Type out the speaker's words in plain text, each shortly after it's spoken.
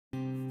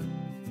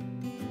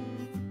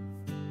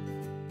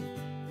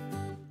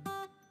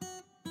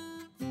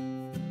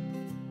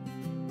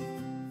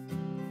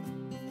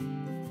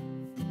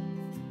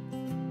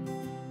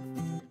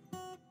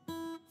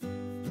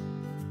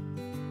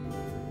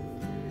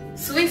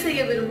சுவை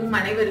செய்ய விரும்பும்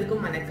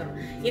அனைவருக்கும் வணக்கம்.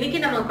 இன்னைக்கு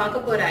நம்ம பார்க்க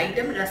போற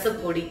ஐட்டம்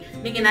ரசப்பொடி.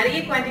 நீங்க நிறைய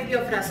குவாண்டிட்டி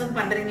ஆஃப் ரசம்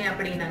பண்றீங்க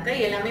அப்படின்னாக்க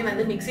எல்லாமே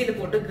வந்து மிக்ஸில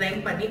போட்டு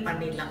கிரைண்ட் பண்ணி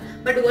பண்ணிடலாம்.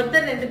 பட்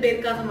ஒருத்தர் ரெண்டு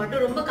பேருக்காக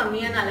மட்டும் ரொம்ப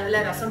கம்மியான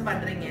அளவுல ரசம்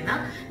பண்றீங்கன்னா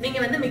நீங்க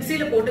வந்து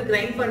மிக்ஸில போட்டு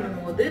கிரைண்ட்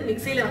பண்ணும்போது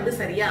மிக்ஸில வந்து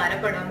சரியா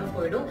அரைப்படாம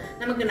போயிடும்.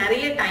 நமக்கு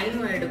நிறைய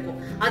டைமும் எடுக்கும்.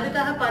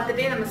 அதுக்காக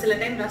பார்த்துட்டே நம்ம சில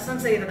டைம்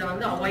ரசம் செய்யறத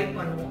வந்து அவாய்ட்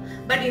பண்ணுவோம்.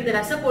 பட் இந்த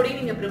ரசப்பொடி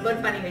நீங்க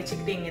ப்ரிப்பேர் பண்ணி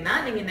வச்சுக்கிட்டீங்கன்னா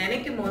நீங்க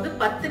நினைக்கும் போது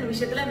 10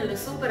 நிமிஷத்துல நல்ல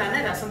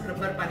சூப்பரான ரசம்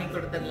ப்ரிப்பேர் பண்ணி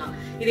கொடுத்துடலாம்.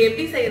 இது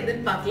எப்படி செய்யறதுன்னு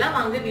பார்க்கலாம்.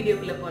 வாங்க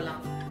வீடியோக்குள்ள போலாம்.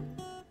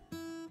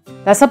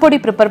 ரசப்பொடி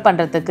ப்ரிப்பேர்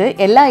பண்ணுறதுக்கு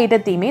எல்லா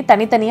ஐட்டத்தையுமே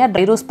தனித்தனியாக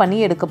ட்ரை ரோஸ்ட் பண்ணி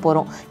எடுக்க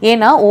போகிறோம்.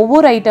 ஏன்னா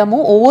ஒவ்வொரு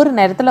ஐட்டமும் ஒவ்வொரு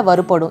நேரத்தில்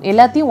வறுப்படும்.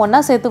 எல்லாத்தையும்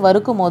ஒன்றா சேர்த்து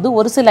வறுக்கும் போது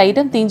ஒரு சில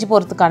ஐட்டம் தீஞ்சு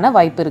போகிறதுக்கான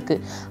வாய்ப்பு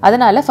இருக்குது.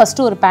 அதனால்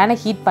ஃபஸ்ட்டு ஒரு பேனை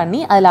ஹீட்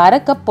பண்ணி அதில்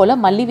 1/2 கப் போல்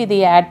மல்லி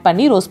விதையை ஆட்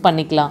பண்ணி ரோஸ்ட்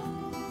பண்ணிக்கலாம்.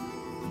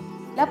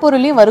 எல்லா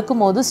பொருளையும்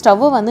வறுக்கும் போது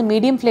ஸ்டவ்வை வந்து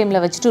மீடியம்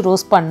ஃப்ளேமில் வச்சுட்டு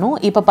ரோஸ்ட் பண்ணணும்.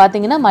 இப்போ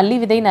பார்த்தீங்கன்னா மல்லி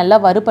விதை நல்லா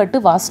வறுபட்டு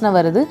வாசனை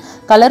வருது,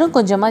 கலரும்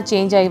கொஞ்சமாக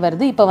சேஞ்ச் ஆகி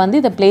வருது. இப்போ வந்து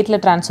இதை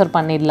பிளேட்டில் ட்ரான்ஸ்ஃபர்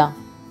பண்ணிடலாம்.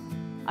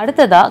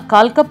 அடுத்ததாக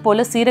 1/4 கப்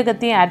போல்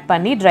சீரகத்தையும் ஆட்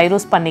பண்ணி ட்ரை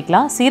ரோஸ்ட்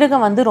பண்ணிக்கலாம்.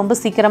 சீரகம் வந்து ரொம்ப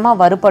சீக்கிரமாக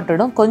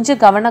வறுபட்டுடும். கொஞ்சம்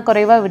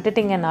கவனக்குறைவாக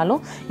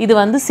விட்டுட்டிங்கனாலும் இது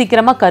வந்து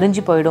சீக்கிரமாக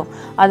கரிஞ்சு போயிடும்.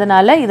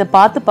 அதனால் இதை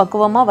பார்த்து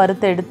பக்குவமாக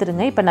வறுத்து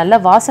எடுத்துருங்க. இப்போ நல்லா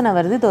வாசனை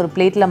வருது, இது ஒரு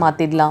பிளேட்டில்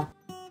மாற்றிடலாம்.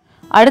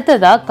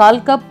 அடுத்ததாக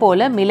 1/4 கப்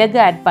போல்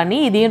மிளகு ஆட் பண்ணி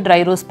இதையும்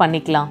ட்ரை ரோஸ்ட்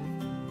பண்ணிக்கலாம்.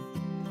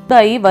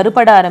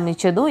 வறுபட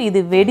ஆரம்பித்ததும் இது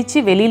வெடித்து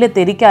வெளியில்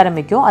தெறிக்க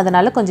ஆரம்பிக்கும்.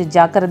 அதனால் கொஞ்சம்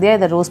ஜாக்கிரதையாக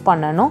இதை ரோஸ்ட்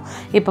பண்ணணும்.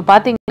 இப்போ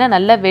பார்த்தீங்கன்னா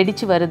நல்லா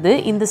வெடித்து வருது.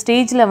 இந்த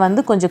ஸ்டேஜில்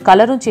வந்து கொஞ்சம்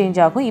கலரும்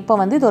சேஞ்ச் ஆகும். இப்போ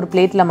வந்து இது ஒரு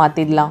பிளேட்டில்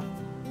மாற்றிடலாம்.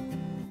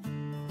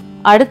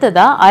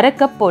 அடுத்ததாக 1/2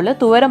 கப் போல்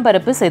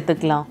துவரம்பருப்பு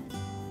சேர்த்துக்கலாம்.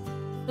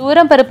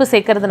 துவரம்பருப்பு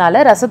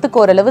சேர்க்கறதுனால ரசத்துக்கு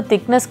ஓரளவு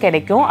திக்னஸ்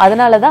கிடைக்கும்.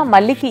 அதனால தான்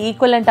மல்லிக்கு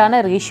ஈக்குவலண்ட்டான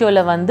ரேஷியோவில்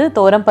வந்து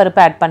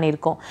துவரம்பருப்பு ஆட்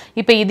பண்ணியிருக்கோம்.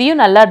 இப்போ இதையும்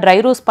நல்லா ட்ரை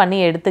ரோஸ்ட் பண்ணி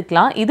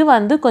எடுத்துக்கலாம். இது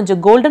வந்து கொஞ்சம்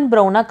கோல்டன்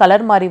ப்ரௌனாக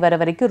கலர் மாதிரி வர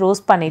வரைக்கும்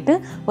ரோஸ்ட் பண்ணிவிட்டு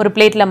ஒரு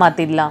பிளேட்டில்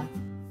மாற்றிடலாம்.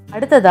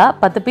 அடுத்ததாக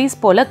 10 பீஸ்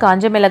போல்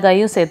காஞ்ச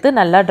மிளகாயும் சேர்த்து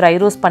நல்லா ட்ரை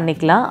ரோஸ்ட்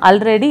பண்ணிக்கலாம்.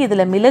 ஆல்ரெடி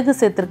இதில் மிளகு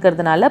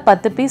சேர்த்துருக்கிறதுனால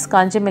 10 பீஸ்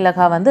காஞ்ச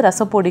மிளகாய் வந்து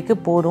ரசப்பொடிக்கு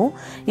போகும்.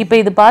 இப்போ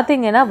இது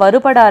பார்த்தீங்கன்னா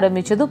வறுபட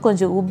ஆரம்பித்ததும்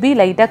கொஞ்சம் உப்பி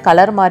லைட்டாக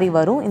கலர் மாதிரி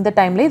வரும். இந்த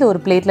டைமில் இது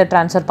ஒரு பிளேட்டில்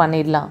ட்ரான்ஸ்ஃபர்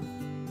பண்ணிடலாம்.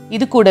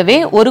 இது கூடவே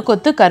ஒரு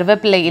கொத்து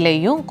கருவேப்பிலை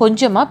இலையும்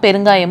கொஞ்சமாக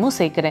பெருங்காயமும்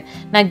சேர்க்குறேன்.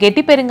 நான்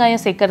கெட்டி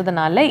பெருங்காயம்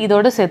சேர்க்கறதுனால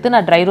இதோடு சேர்த்து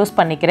நான் ட்ரை ரோஸ்ட்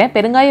பண்ணிக்கிறேன்.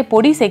 பெருங்காய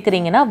பொடி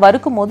சேர்க்குறீங்கன்னா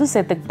வறுக்கும் போது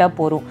சேர்த்துக்கிட்டா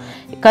போதும்.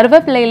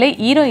 கருவேப்பிலையில்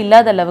ஈரம்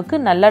இல்லாத அளவுக்கு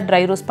நல்லா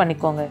ட்ரை ரோஸ்ட்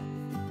பண்ணிக்கோங்க.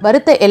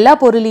 வறுத்த எல்லா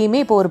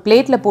பொருளையுமே இப்போ ஒரு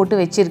பிளேட்டில் போட்டு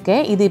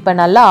வச்சுருக்கேன். இது இப்போ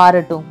நல்லா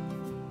ஆறட்டும்.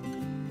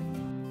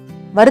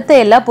 வறுத்த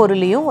எல்லா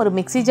பொருளையும் ஒரு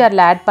மிக்ஸி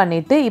ஜாரில் ஆட்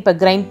பண்ணிவிட்டு இப்போ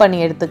கிரைண்ட் பண்ணி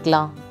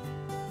எடுத்துக்கலாம்.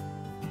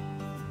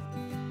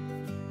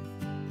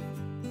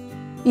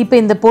 இப்போ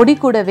இந்த பொடி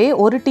கூடவே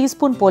 1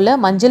 டீஸ்பூன் போல்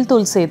மஞ்சள்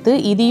தூள் சேர்த்து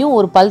இதையும்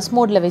ஒரு பல்ஸ்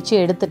மோடில் வச்சு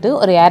எடுத்துட்டு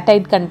ஒரு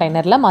ஏர்டைட்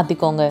கண்டெய்னரில்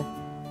மாற்றிக்கோங்க.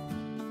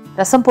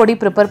 ரசம் பொடி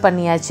ப்ரிப்பேர்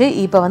பண்ணியாச்சு.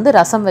 இப்போ வந்து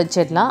ரசம்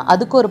வச்சிடலாம்.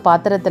 அதுக்கு ஒரு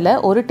பாத்திரத்தில்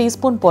 1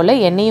 டீஸ்பூன் போல்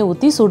எண்ணெயை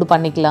ஊற்றி சூடு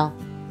பண்ணிக்கலாம்.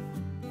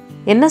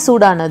 எண்ணெய்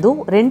சூடானதும்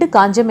 2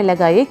 காஞ்ச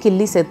மிளகாயை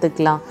கிள்ளி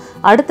சேர்த்துக்கலாம்.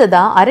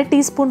 அடுத்ததாக 1/2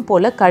 டீஸ்பூன்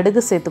போல்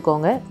கடுகு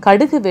சேர்த்துக்கோங்க.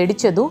 கடுகு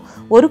வெடித்ததும்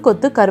 1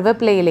 கொத்து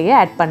கருவேப்பிலை இலையை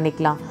ஆட்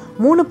பண்ணிக்கலாம்.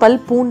 3 பல்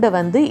பூண்டை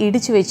வந்து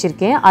இடித்து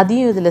வச்சுருக்கேன்.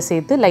 அதையும் இதில்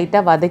சேர்த்து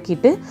லைட்டாக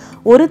வதக்கிட்டு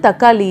 1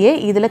 தக்காளியை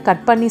இதில்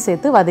கட் பண்ணி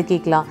சேர்த்து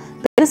வதக்கிக்கலாம்.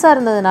 பெருசாக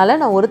இருந்ததுனால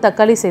நான் 1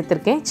 தக்காளி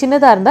சேர்த்துருக்கேன்.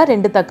 சின்னதாக இருந்தால்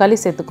 2 தக்காளி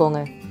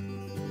சேர்த்துக்கோங்க.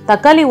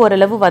 தக்காளி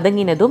ஓரளவு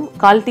வதங்கினதும்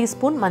 1/4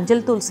 டீஸ்பூன்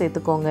மஞ்சள் தூள்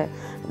சேர்த்துக்கோங்க.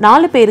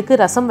 4 பேருக்கு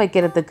ரசம்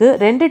வைக்கிறதுக்கு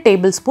 2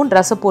 டேபிள் ஸ்பூன்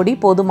ரசப்பொடி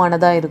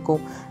போதுமானதாக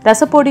இருக்கும்.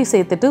 ரசப்பொடி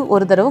சேர்த்துட்டு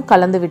ஒரு தடவை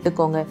கலந்து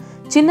விட்டுக்கோங்க.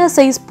 சின்ன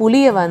சைஸ்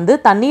புளியை வந்து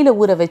தண்ணியில்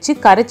ஊற வச்சு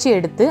கரைச்சி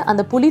எடுத்து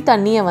அந்த புளி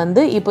தண்ணியை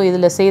வந்து இப்போ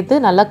இதில் சேர்த்து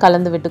நல்லா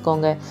கலந்து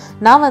விட்டுக்கோங்க.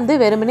 நான் வந்து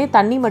வெறுமனே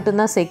தண்ணி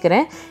மட்டும்தான்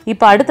சேர்க்குறேன்.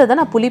 இப்போ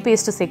அடுத்ததான் நான் புளி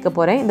பேஸ்ட்டு சேர்க்க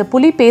போகிறேன். இந்த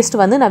புளி பேஸ்ட்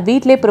வந்து நான்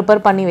வீட்டிலே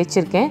ப்ரிப்பேர் பண்ணி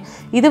வச்சுருக்கேன்.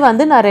 இது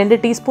வந்து நான் 2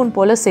 டீஸ்பூன்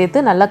போல்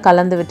சேர்த்து நல்லா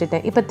கலந்து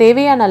விட்டுட்டேன். இப்போ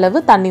தேவையான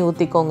அளவு தண்ணி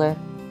ஊற்றிக்கோங்க.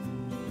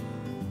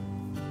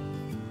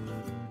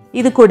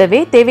 இது கூடவே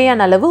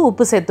தேவையான அளவு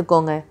உப்பு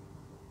சேர்த்துக்கோங்க.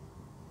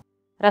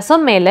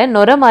 ரசம் மேலே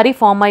நொர மாதிரி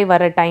ஃபார்ம் ஆகி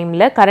வர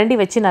டைமில் கரண்டி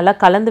வச்சு நல்லா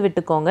கலந்து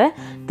விட்டுக்கோங்க.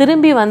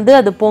 திரும்பி வந்து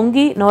அது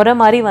பொங்கி நொர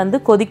மாதிரி வந்து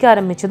கொதிக்க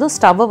ஆரம்பித்ததும்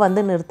ஸ்டவ்வை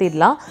வந்து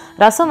நிறுத்திடலாம்.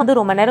 ரசம் வந்து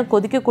ரொம்ப நேரம்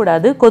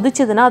கொதிக்கக்கூடாது.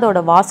 கொதிச்சதுன்னா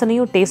அதோட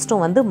வாசனையும்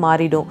டேஸ்ட்டும் வந்து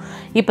மாறிடும்.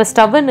 இப்போ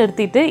ஸ்டவ்வை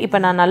நிறுத்திட்டு இப்போ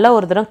நான் நல்லா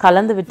ஒரு தடவை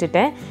கலந்து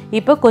விட்டுட்டேன்.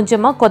 இப்போ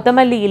கொஞ்சமாக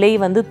கொத்தமல்லி இலை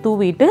வந்து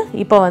தூவிட்டு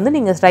இப்போ வந்து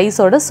நீங்கள்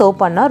ரைஸோட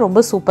சர்வ் பண்ணால்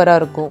ரொம்ப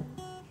சூப்பராக இருக்கும்.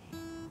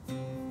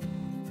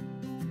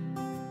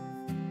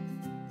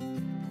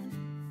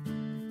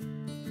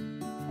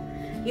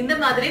 இந்த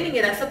மாதிரி நீங்க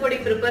ரசப்பொடி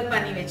ப்ரிப்பேர்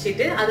பண்ணி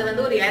வச்சுட்டு அது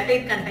வந்து ஒரு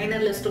ஏர்டைட்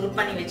கண்டெய்னர்ல ஸ்டோர்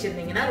பண்ணி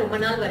வச்சிருந்தீங்கன்னா ரொம்ப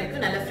நாள்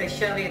வரைக்கும் நல்லா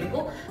ஃப்ரெஷ்ஷாவே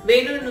இருக்கும்.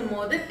 வேணும்னும்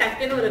போது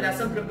டக்குன்னு ஒரு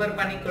ரசம் ப்ரிப்பேர்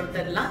பண்ணி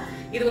கொடுத்துடலாம்.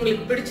 இது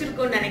உங்களுக்கு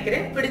பிடிச்சிருக்கும்னு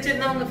நினைக்கிறேன்.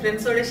 பிடிச்சிருந்தா உங்க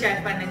ஃப்ரெண்ட்ஸோட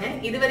ஷேர் பண்ணுங்க.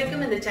 இது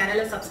வரைக்கும் இந்த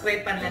சேனலை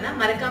சப்ஸ்கிரைப் பண்ணலன்னா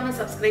மறக்காம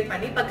சப்ஸ்கிரைப்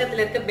பண்ணி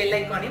பக்கத்துல இருக்க பெல்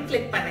ஐகானையும்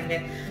கிளிக் பண்ணுங்க.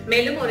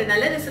 மேலும் ஒரு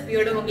நல்ல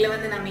ரெசிபியோட உங்களை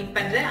வந்து நான் மீட்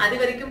பண்றேன். அது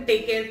வரைக்கும்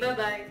டேக் கேர்,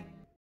 பை.